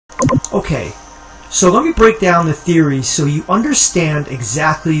Okay, so let me break down the theory so you understand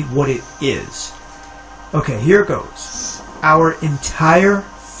exactly what it is. Okay, here it goes. Our entire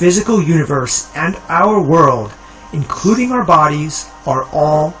physical universe and our world, including our bodies, are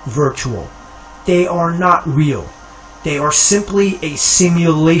all virtual. They are not real. They are simply a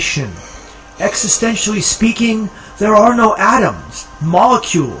simulation. Existentially speaking, there are no atoms,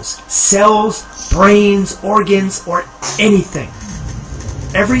 molecules, cells, brains, organs, or anything.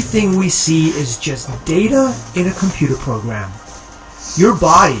 Everything we see is just data in a computer program. Your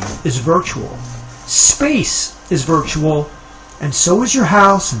body is virtual. Space is virtual. And so is your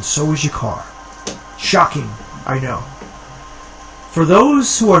house, and so is your car. Shocking, I know. For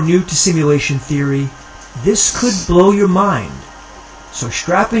those who are new to simulation theory, this could blow your mind. So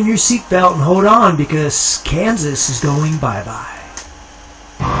strap in your seatbelt and hold on, because Kansas is going bye-bye.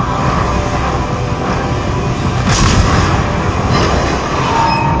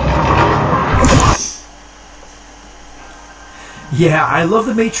 Yeah, I love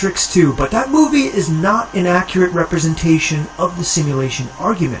The Matrix too, but that movie is not an accurate representation of the simulation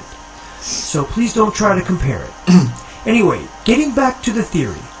argument. So please don't try to compare it. Anyway, getting back to the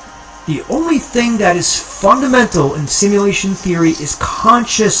theory. The only thing that is fundamental in simulation theory is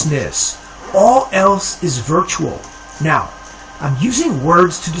consciousness. All else is virtual. Now, I'm using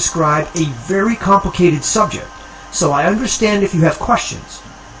words to describe a very complicated subject, so I understand if you have questions.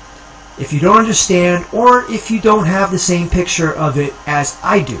 If you don't understand, or if you don't have the same picture of it as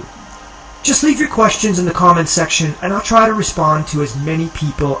I do, just leave your questions in the comments section and I'll try to respond to as many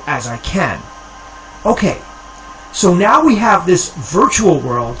people as I can. Okay, so now we have this virtual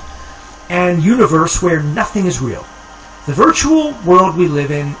world and universe where nothing is real. The virtual world we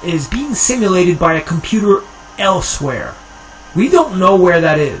live in is being simulated by a computer elsewhere. We don't know where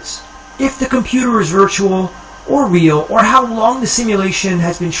that is, if the computer is virtual or real, or how long the simulation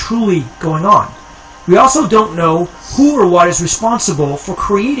has been truly going on. We also don't know who or what is responsible for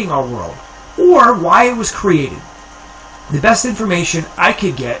creating our world, or why it was created. The best information I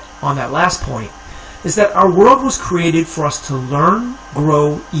could get on that last point is that our world was created for us to learn,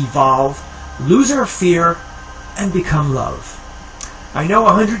 grow, evolve, lose our fear, and become love. I know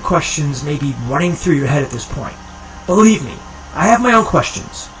 100 questions may be running through your head at this point. Believe me, I have my own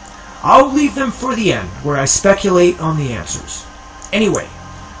questions. I'll leave them for the end, where I speculate on the answers. Anyway,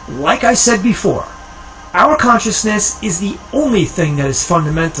 like I said before, our consciousness is the only thing that is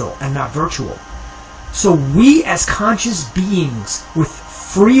fundamental and not virtual. So we as conscious beings with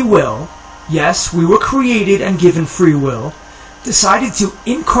free will, yes, we were created and given free will, decided to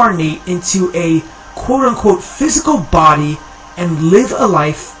incarnate into a quote-unquote physical body and live a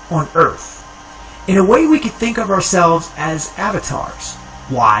life on Earth. In a way, we could think of ourselves as avatars.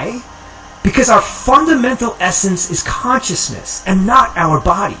 Why? Because our fundamental essence is consciousness and not our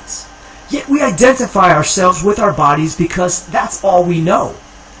bodies. Yet we identify ourselves with our bodies because that's all we know.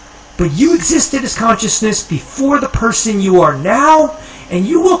 But you existed as consciousness before the person you are now, and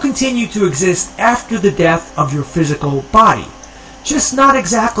you will continue to exist after the death of your physical body. Just not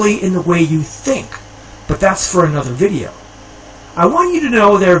exactly in the way you think, but that's for another video. I want you to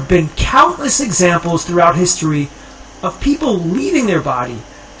know there have been countless examples throughout history of people leaving their body,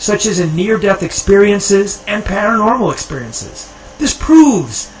 such as in near-death experiences and paranormal experiences. This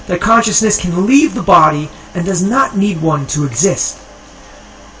proves that consciousness can leave the body and does not need one to exist.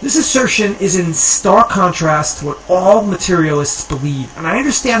 This assertion is in stark contrast to what all materialists believe, and I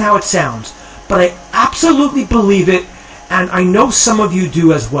understand how it sounds, but I absolutely believe it, and I know some of you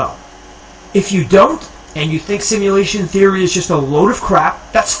do as well. If you don't, and you think simulation theory is just a load of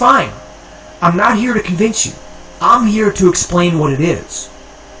crap, that's fine. I'm not here to convince you. I'm here to explain what it is.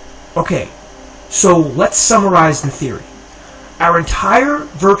 Okay, so let's summarize the theory. Our entire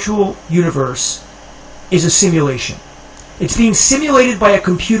virtual universe is a simulation. It's being simulated by a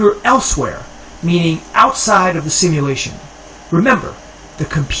computer elsewhere, meaning outside of the simulation. Remember, the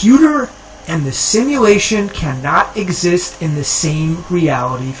computer and the simulation cannot exist in the same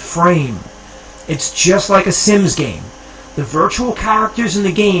reality frame. It's just like a Sims game. The virtual characters in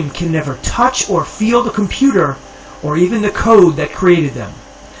the game can never touch or feel the computer or even the code that created them.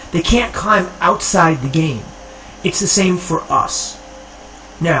 They can't climb outside the game. It's the same for us.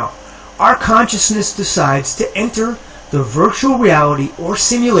 Now, our consciousness decides to enter the virtual reality or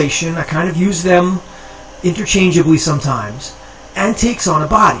simulation, I kind of use them interchangeably sometimes, and takes on a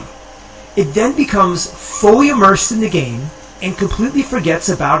body. It then becomes fully immersed in the game and completely forgets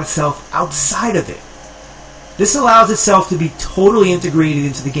about itself outside of it. This allows itself to be totally integrated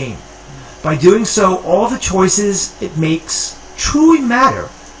into the game. By doing so, all the choices it makes truly matter,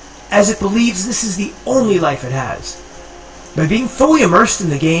 as it believes this is the only life it has. By being fully immersed in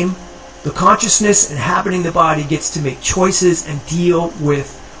the game, the consciousness inhabiting the body gets to make choices and deal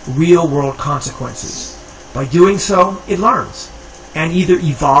with real-world consequences. By doing so, it learns, and either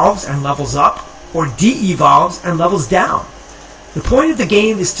evolves and levels up, or de-evolves and levels down. The point of the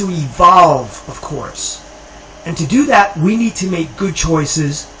game is to evolve, of course. And to do that, we need to make good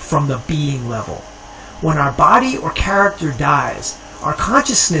choices from the being level. When our body or character dies, our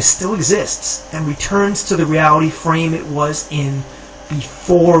consciousness still exists and returns to the reality frame it was in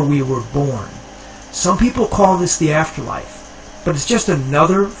before we were born. Some people call this the afterlife, but it's just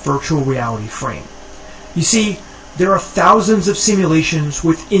another virtual reality frame. You see, there are thousands of simulations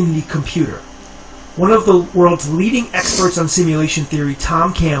within the computer. One of the world's leading experts on simulation theory,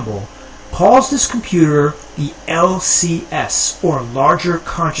 Tom Campbell, calls this computer the LCS, or Larger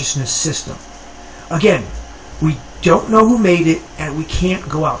Consciousness System. Again, we don't know who made it, and we can't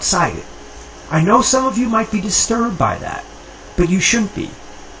go outside it. I know some of you might be disturbed by that, but you shouldn't be.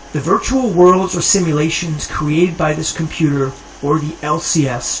 The virtual worlds or simulations created by this computer, or the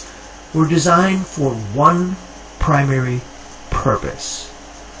LCS, were designed for one primary purpose.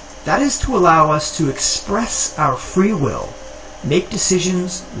 That is to allow us to express our free will, make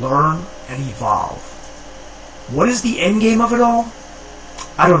decisions, learn, and evolve. What is the end game of it all?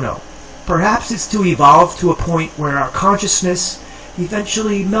 I don't know. Perhaps it's to evolve to a point where our consciousness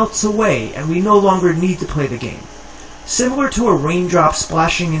eventually melts away and we no longer need to play the game. Similar to a raindrop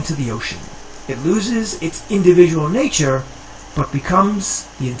splashing into the ocean. It loses its individual nature, but becomes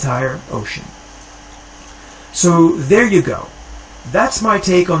the entire ocean. So there you go. That's my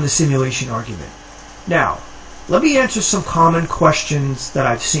take on the simulation argument. Now, let me answer some common questions that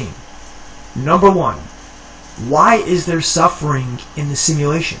I've seen. Number one, why is there suffering in the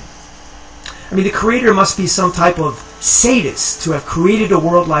simulation? I mean, the creator must be some type of sadist to have created a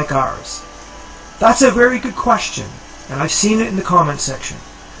world like ours. That's a very good question, and I've seen it in the comment section.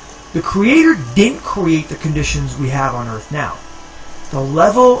 The creator didn't create the conditions we have on Earth now. The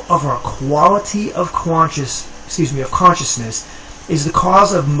level of our quality of consciousness is the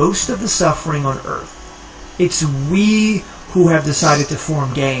cause of most of the suffering on Earth. It's we who have decided to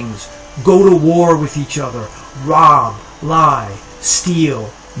form gangs, go to war with each other, rob, lie, steal,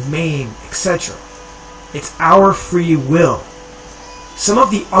 maim, etc. It's our free will. Some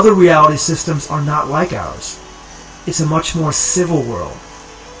of the other reality systems are not like ours. It's a much more civil world,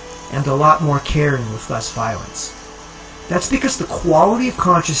 and a lot more caring with less violence. That's because the quality of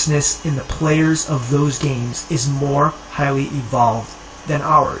consciousness in the players of those games is more highly evolved than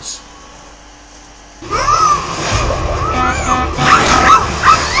ours.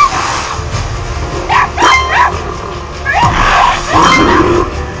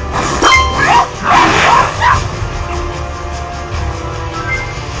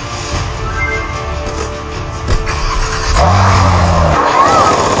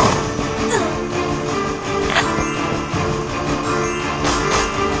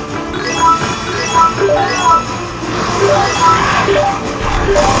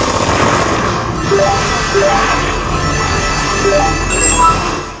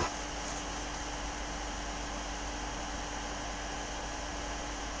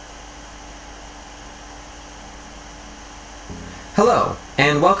 Hello,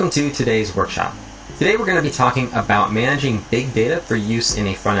 and welcome to today's workshop. Today we're going to be talking about managing big data for use in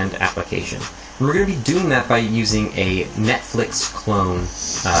a front-end application. And we're going to be doing that by using a Netflix clone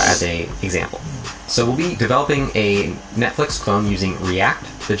as an example. So we'll be developing a Netflix clone using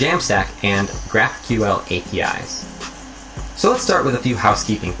React, the Jamstack, and GraphQL APIs. So let's start with a few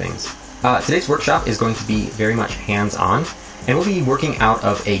housekeeping things. Today's workshop is going to be very much hands-on, and we'll be working out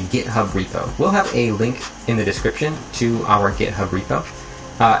of a GitHub repo. We'll have a link in the description to our GitHub repo,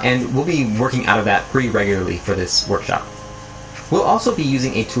 and we'll be working out of that pretty regularly for this workshop. We'll also be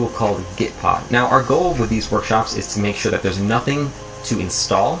using a tool called Gitpod. Now, our goal with these workshops is to make sure that there's nothing to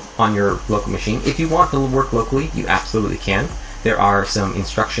install on your local machine. If you want to work locally, you absolutely can. There are some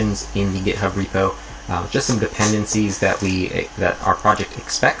instructions in the GitHub repo, just some dependencies that our project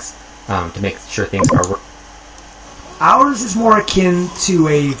expects to make sure things are working. Ours is more akin to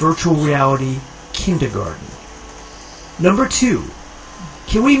a virtual reality kindergarten. Number two,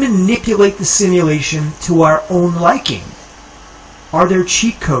 can we manipulate the simulation to our own liking? Are there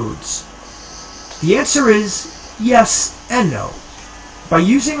cheat codes? The answer is yes and no. By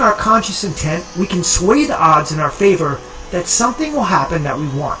using our conscious intent, we can sway the odds in our favor that something will happen that we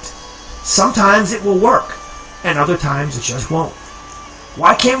want. Sometimes it will work, and other times it just won't.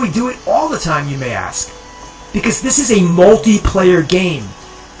 Why can't we do it all the time, you may ask? Because this is a multiplayer game,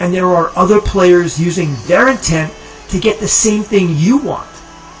 and there are other players using their intent to get the same thing you want.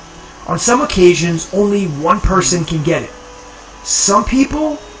 On some occasions, only one person can get it, Some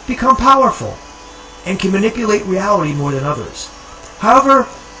people become powerful and can manipulate reality more than others. However,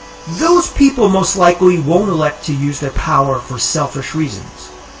 those people most likely won't elect to use their power for selfish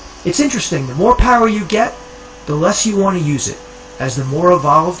reasons. It's interesting, the more power you get, the less you want to use it, as the more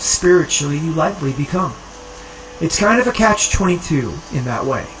evolved spiritually you likely become. It's kind of a catch-22 in that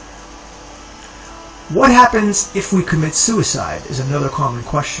way. What happens if we commit suicide is another common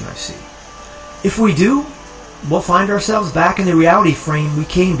question I see. If we do, we'll find ourselves back in the reality frame we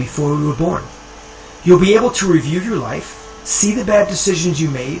came before we were born. You'll be able to review your life, see the bad decisions you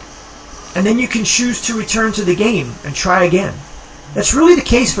made, and then you can choose to return to the game and try again. That's really the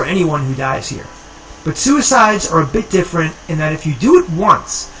case for anyone who dies here. But suicides are a bit different in that if you do it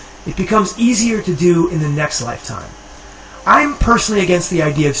once, it becomes easier to do in the next lifetime. I'm personally against the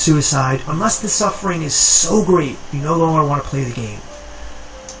idea of suicide unless the suffering is so great you no longer want to play the game.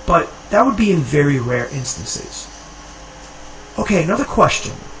 But that would be in very rare instances. Okay, another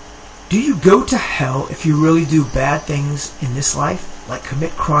question. Do you go to hell if you really do bad things in this life, like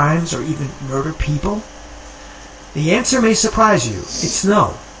commit crimes or even murder people? The answer may surprise you. It's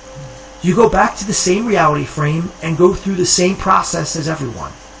no. You go back to the same reality frame and go through the same process as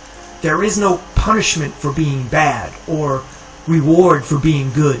everyone. There is no punishment for being bad or reward for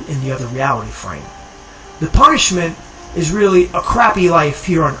being good in the other reality frame. The punishment is really a crappy life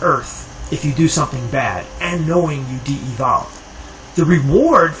here on Earth if you do something bad and knowing you de-evolved. The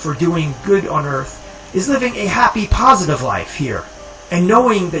reward for doing good on Earth is living a happy, positive life here and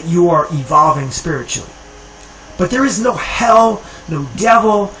knowing that you are evolving spiritually. But there is no hell, no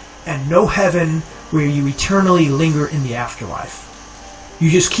devil, and no heaven where you eternally linger in the afterlife. You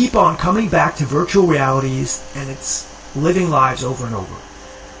just keep on coming back to virtual realities and it's living lives over and over.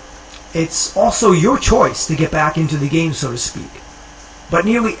 It's also your choice to get back into the game, so to speak. But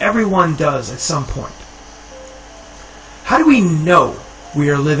nearly everyone does at some point. How do we know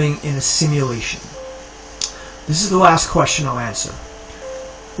we are living in a simulation? This is the last question I'll answer.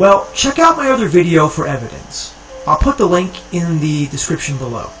 Well, check out my other video for evidence. I'll put the link in the description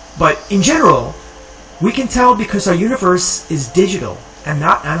below. But in general, we can tell because our universe is digital and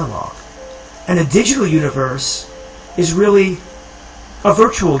not analog. And a digital universe is really a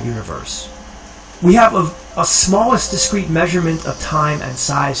virtual universe. We have a smallest discrete measurement of time and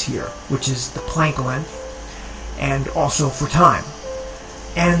size here, which is the Planck length, and also for time.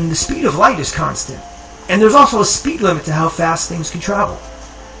 And the speed of light is constant. And there's also a speed limit to how fast things can travel.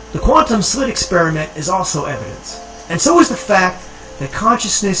 The quantum slit experiment is also evidence. And so is the fact that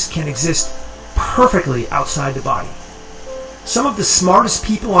consciousness can exist perfectly outside the body. Some of the smartest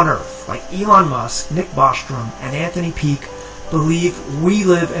people on Earth, like Elon Musk, Nick Bostrom, and Anthony Peake, believe we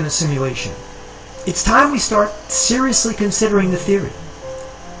live in a simulation. It's time we start seriously considering the theory.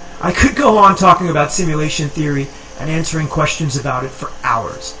 I could go on talking about simulation theory and answering questions about it for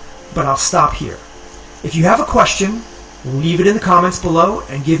hours, but I'll stop here. If you have a question, leave it in the comments below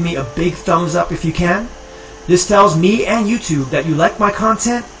and give me a big thumbs up if you can. This tells me and YouTube that you like my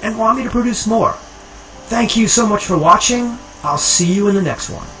content and want me to produce more. Thank you so much for watching. I'll see you in the next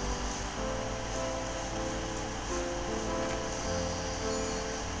one.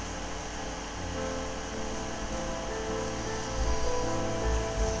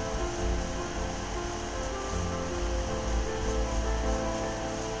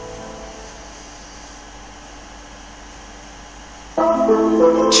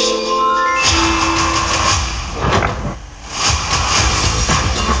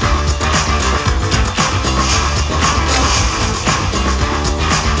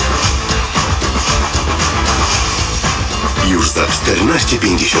 Już za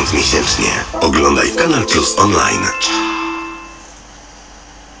 14,50 miesięcznie. Oglądaj w Kanal Plus online.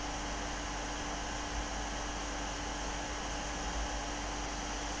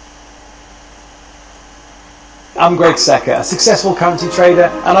 I'm Greg Secker, a successful currency trader,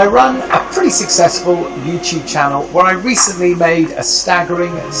 and I run a pretty successful YouTube channel where I recently made a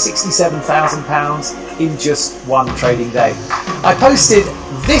staggering £67,000 in just one trading day. I posted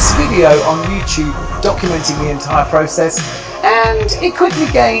this video on YouTube documenting the entire process, and it quickly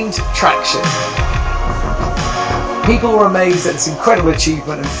gained traction. People were amazed at this incredible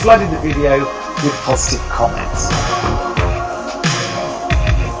achievement and flooded the video with positive comments.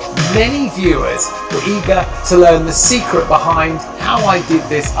 Many viewers were eager to learn the secret behind how I did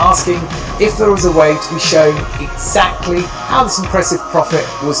this, asking if there was a way to be shown exactly how this impressive profit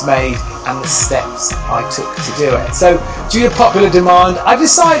was made and the steps I took to do it. So, due to popular demand, I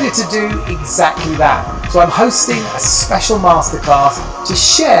decided to do exactly that. So I'm hosting a special masterclass to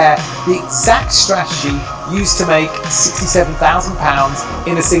share the exact strategy used to make £67,000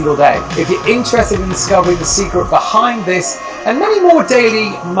 in a single day. If you're interested in discovering the secret behind this, and many more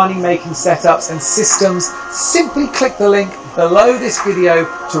daily money-making setups and systems, simply click the link below this video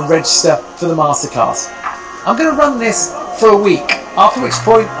to register for the masterclass. I'm going to run this for a week, after which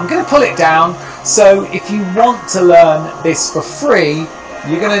point I'm going to pull it down. So if you want to learn this for free,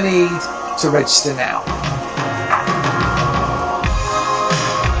 you're going to need to register now.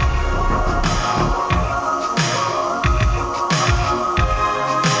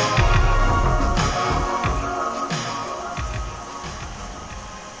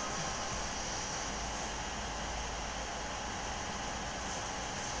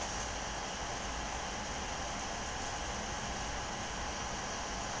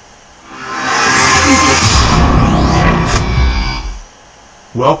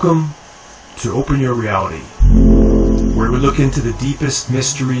 Welcome to Open Your Reality, where we look into the deepest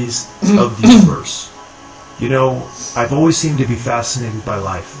mysteries of the universe. You know, I've always seemed to be fascinated by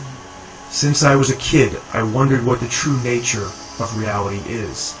life. Since I was a kid, I wondered what the true nature of reality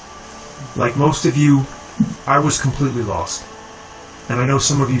is. Like most of you, I was completely lost, and I know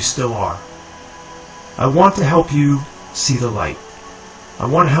some of you still are. I want to help you see the light. I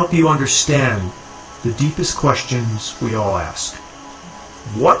want to help you understand the deepest questions we all ask.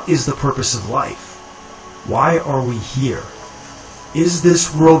 What is the purpose of life? Why are we here? Is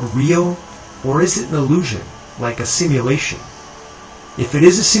this world real, or is it an illusion, like a simulation? If it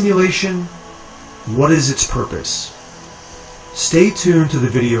is a simulation, what is its purpose? Stay tuned to the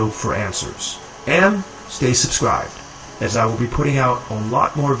video for answers, and stay subscribed, as I will be putting out a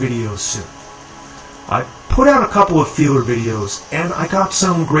lot more videos soon. I put out a couple of feeler videos, and I got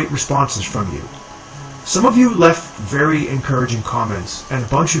some great responses from you. Some of you left very encouraging comments, and a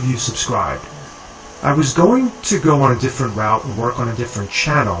bunch of you subscribed. I was going to go on a different route and work on a different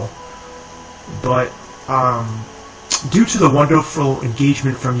channel, but due to the wonderful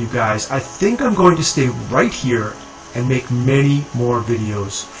engagement from you guys, I think I'm going to stay right here and make many more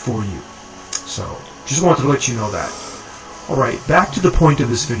videos for you. So, just wanted to let you know that. Alright, back to the point of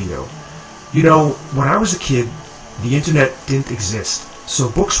this video. You know, when I was a kid, the internet didn't exist. So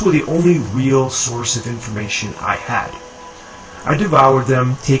books were the only real source of information I had. I devoured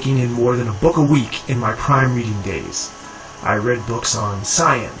them, taking in more than a book a week in my prime reading days. I read books on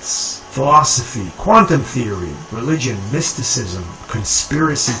science, philosophy, quantum theory, religion, mysticism,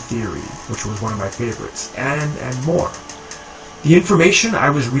 conspiracy theory, which was one of my favorites, and more. The information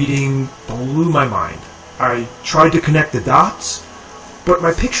I was reading blew my mind. I tried to connect the dots, but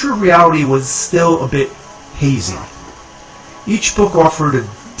my picture of reality was still a bit hazy. Each book offered a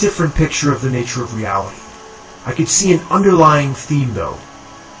different picture of the nature of reality. I could see an underlying theme, though.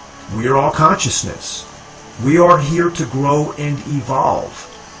 We are all consciousness. We are here to grow and evolve.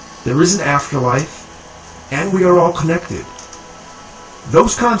 There is an afterlife, and we are all connected.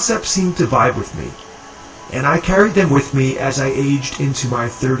 Those concepts seemed to vibe with me, and I carried them with me as I aged into my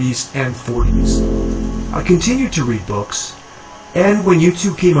 30s and 40s. I continued to read books, and when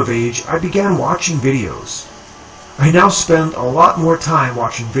YouTube came of age, I began watching videos. I now spend a lot more time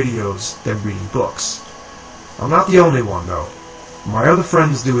watching videos than reading books. I'm not the only one, though. My other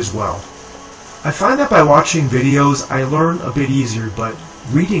friends do as well. I find that by watching videos, I learn a bit easier, but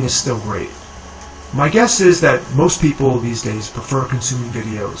reading is still great. My guess is that most people these days prefer consuming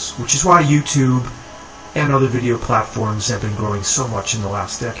videos, which is why YouTube and other video platforms have been growing so much in the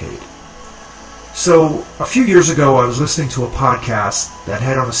last decade. So, a few years ago, I was listening to a podcast that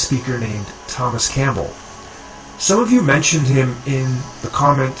had on a speaker named Thomas Campbell. Some of you mentioned him in the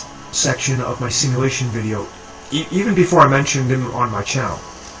comment section of my simulation video, even before I mentioned him on my channel.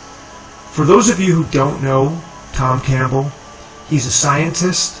 For those of you who don't know Tom Campbell, he's a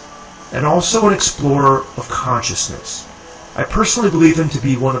scientist and also an explorer of consciousness. I personally believe him to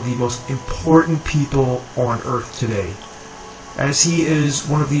be one of the most important people on Earth today, as he is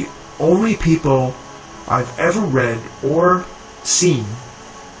one of the only people I've ever read or seen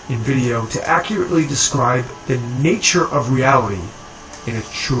in video to accurately describe the nature of reality in its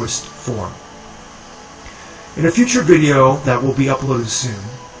truest form. In a future video that will be uploaded soon,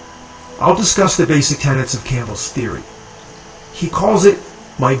 I'll discuss the basic tenets of Campbell's theory. He calls it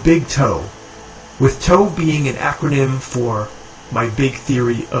my big toe, with toe being an acronym for my big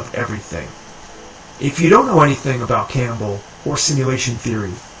theory of everything. If you don't know anything about Campbell or simulation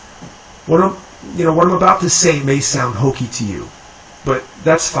theory, what I'm about to say may sound hokey to you, but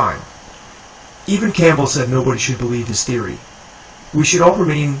that's fine. Even Campbell said nobody should believe his theory. We should all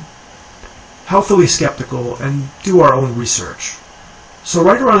remain healthily skeptical and do our own research. So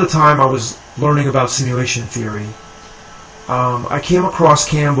right around the time I was learning about simulation theory, I came across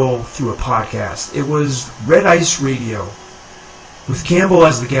Campbell through a podcast. It was Red Ice Radio, with Campbell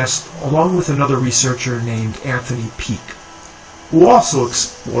as the guest, along with another researcher named Anthony Peake. who also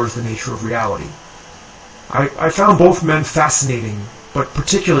explores the nature of reality. I found both men fascinating, but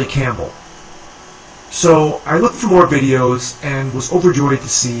particularly Campbell. So I looked for more videos and was overjoyed to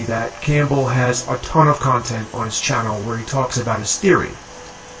see that Campbell has a ton of content on his channel where he talks about his theory.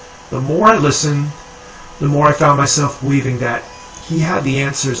 The more I listened, the more I found myself believing that he had the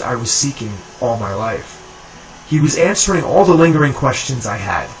answers I was seeking all my life. He was answering all the lingering questions I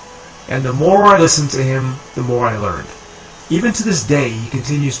had, and the more I listened to him, the more I learned. Even to this day, he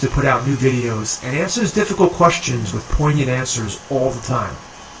continues to put out new videos and answers difficult questions with poignant answers all the time.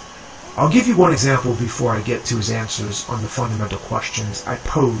 I'll give you one example before I get to his answers on the fundamental questions I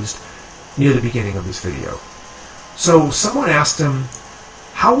posed near the beginning of this video. So someone asked him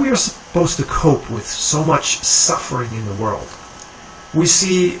how we are supposed to cope with so much suffering in the world. We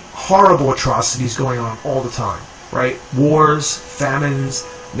see horrible atrocities going on all the time, right? Wars, famines,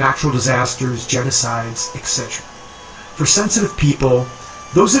 natural disasters, genocides, etc. For sensitive people,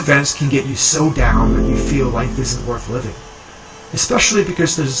 those events can get you so down that you feel life isn't worth living, especially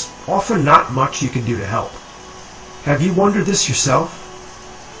because there's often not much you can do to help. Have you wondered this yourself?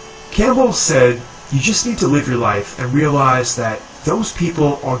 Campbell said, you just need to live your life and realize that those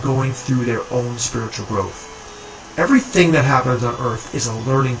people are going through their own spiritual growth. Everything that happens on earth is a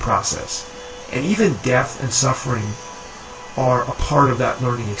learning process, and even death and suffering are a part of that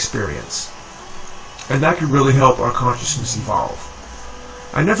learning experience. And that can really help our consciousness evolve.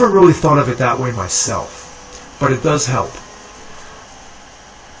 I never really thought of it that way myself, but it does help.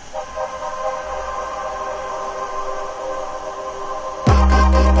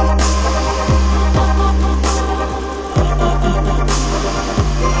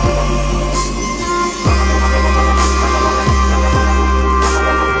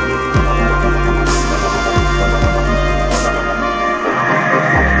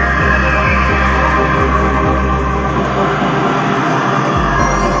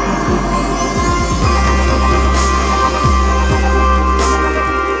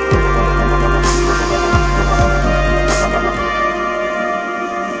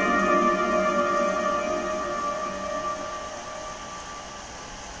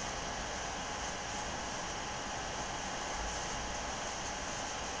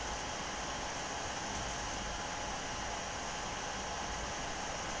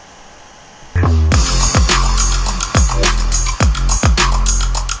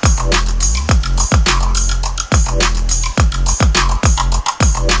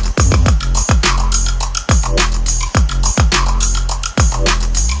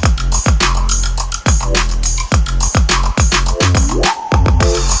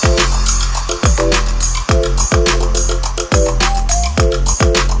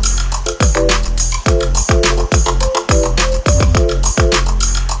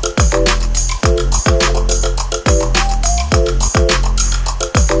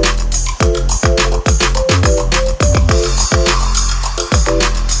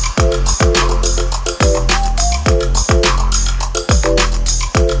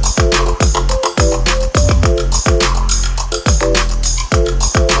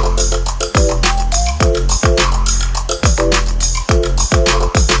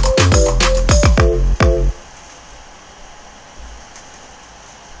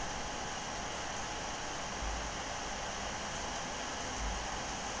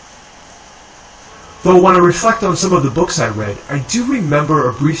 Though when I reflect on some of the books I read, I do remember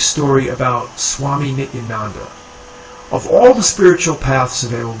a brief story about Swami Nityananda. Of all the spiritual paths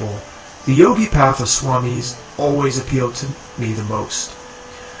available, the yogi path of Swamis always appealed to me the most.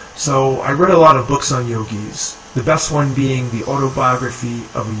 So I read a lot of books on yogis, the best one being The Autobiography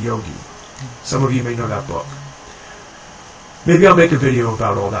of a Yogi. Some of you may know that book. Maybe I'll make a video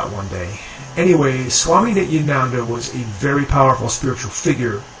about all that one day. Anyway, Swami Nityananda was a very powerful spiritual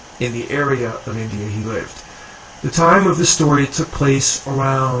figure in the area of India he lived. The time of the story took place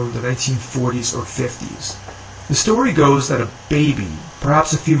around the 1940s or 50s. The story goes that a baby,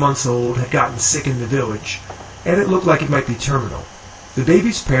 perhaps a few months old, had gotten sick in the village, and it looked like it might be terminal. The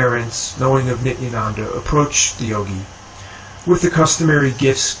baby's parents, knowing of Nityananda, approached the yogi with the customary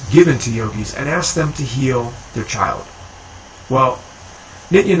gifts given to yogis and asked them to heal their child. Well,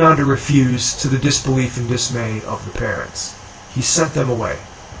 Nityananda refused, to the disbelief and dismay of the parents. He sent them away,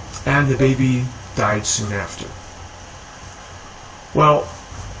 and the baby died soon after. Well,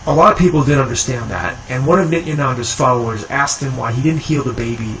 a lot of people didn't understand that, and one of Nityananda's followers asked him why he didn't heal the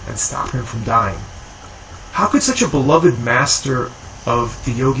baby and stop him from dying. How could such a beloved master of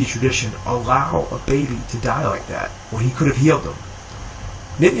the yogi tradition allow a baby to die like that when he could have healed him?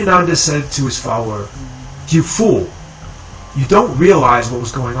 Nityananda said to his follower, "You fool! You don't realize what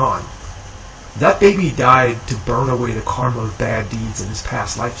was going on. That baby died to burn away the karma of bad deeds in his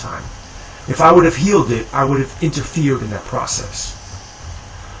past lifetime. If I would have healed it, I would have interfered in that process.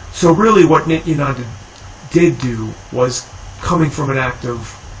 So really what Nityananda did do was coming from an act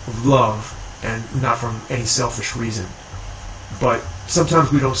of love and not from any selfish reason. But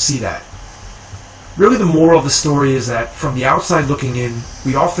sometimes we don't see that. Really the moral of the story is that from the outside looking in,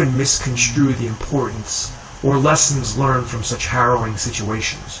 we often misconstrue the importance or lessons learned from such harrowing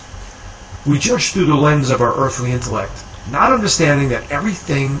situations. We judge through the lens of our earthly intellect, not understanding that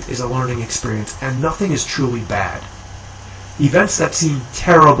everything is a learning experience and nothing is truly bad. Events that seem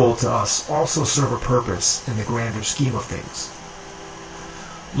terrible to us also serve a purpose in the grander scheme of things.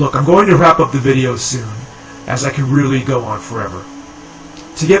 Look, I'm going to wrap up the video soon, as I can really go on forever.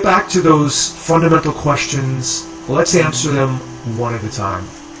 To get back to those fundamental questions, let's answer them one at a time.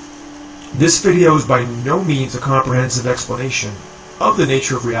 This video is by no means a comprehensive explanation of the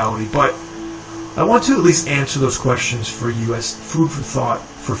nature of reality, but I want to at least answer those questions for you as food for thought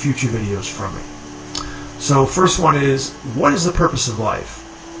for future videos from me. So first one is, what is the purpose of life?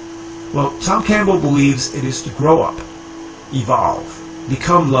 Well, Tom Campbell believes it is to grow up, evolve,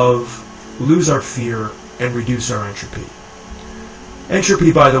 become love, lose our fear, and reduce our entropy.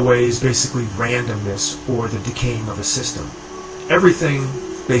 Entropy, by the way, is basically randomness or the decaying of a system. Everything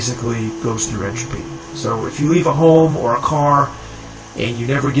basically goes through entropy. So if you leave a home or a car and you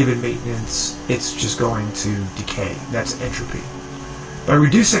never give it maintenance, it's just going to decay. That's entropy. By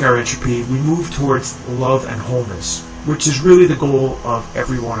reducing our entropy, we move towards love and wholeness, which is really the goal of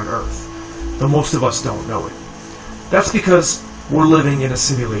everyone on Earth, though most of us don't know it. That's because we're living in a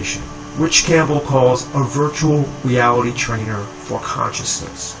simulation, which Campbell calls a virtual reality trainer for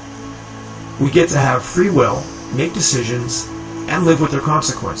consciousness. We get to have free will, make decisions, and live with their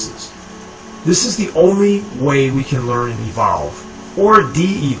consequences. This is the only way we can learn and evolve, or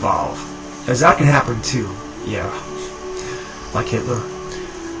de-evolve, as that can happen too, yeah, like Hitler.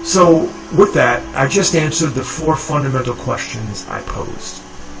 So, with that, I just answered the 4 fundamental questions I posed.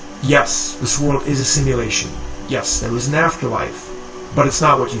 Yes, this world is a simulation. Yes, there is an afterlife, but it's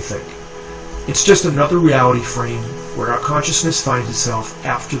not what you think. It's just another reality frame where our consciousness finds itself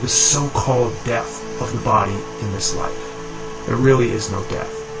after the so-called death of the body in this life. There really is no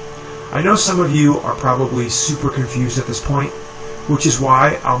death. I know some of you are probably super confused at this point, which is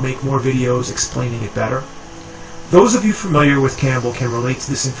why I'll make more videos explaining it better. Those of you familiar with Campbell can relate to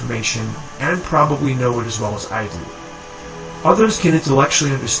this information and probably know it as well as I do. Others can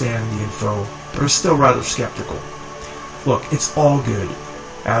intellectually understand the info, but are still rather skeptical. Look, it's all good,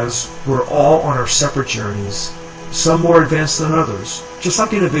 as we're all on our separate journeys, some more advanced than others, just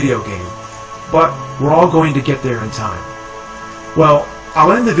like in a video game, but we're all going to get there in time. Well,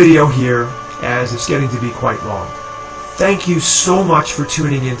 I'll end the video here, as it's getting to be quite long. Thank you so much for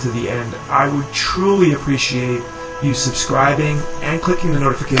tuning in to the end. I would truly appreciate you subscribing and clicking the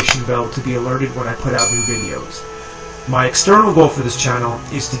notification bell to be alerted when I put out new videos. My external goal for this channel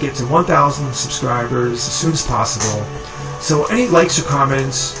is to get to 1,000 subscribers as soon as possible, so any likes or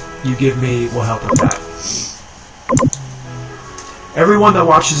comments you give me will help with that. Everyone that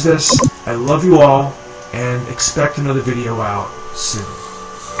watches this, I love you all, and expect another video out soon.